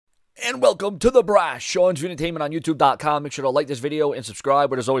And welcome to The Brash, Sean's Entertainment on YouTube.com. Make sure to like this video and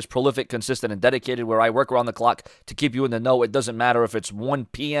subscribe, where there's always prolific, consistent, and dedicated, where I work around the clock to keep you in the know. It doesn't matter if it's 1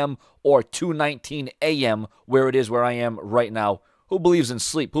 p.m. or 2:19 a.m., where it is where I am right now. Who believes in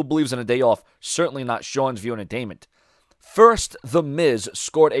sleep? Who believes in a day off? Certainly not Sean's View Entertainment. First, The Miz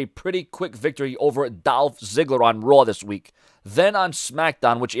scored a pretty quick victory over Dolph Ziggler on Raw this week. Then on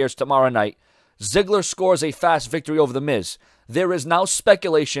SmackDown, which airs tomorrow night, Ziggler scores a fast victory over The Miz. There is now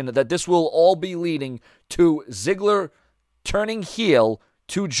speculation that this will all be leading to Ziggler turning heel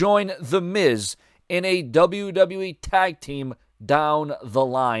to join The Miz in a WWE tag team down the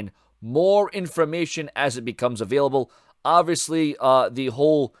line. More information as it becomes available. Obviously, the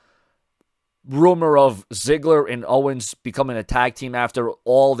whole rumor of Ziggler and Owens becoming a tag team after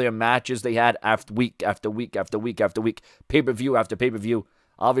all their matches they had after week after week after week after week, pay-per-view after pay-per-view.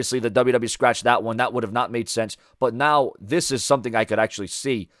 Obviously, the WWE scratched that one. That would have not made sense. But now, this is something I could actually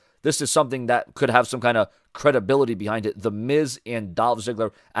see. This is something that could have some kind of credibility behind it. The Miz and Dolph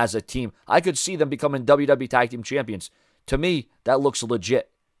Ziggler as a team. I could see them becoming WWE Tag Team Champions. To me, that looks legit.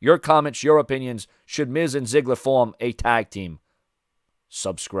 Your comments, your opinions. Should Miz and Ziggler form a tag team?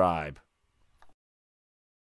 Subscribe.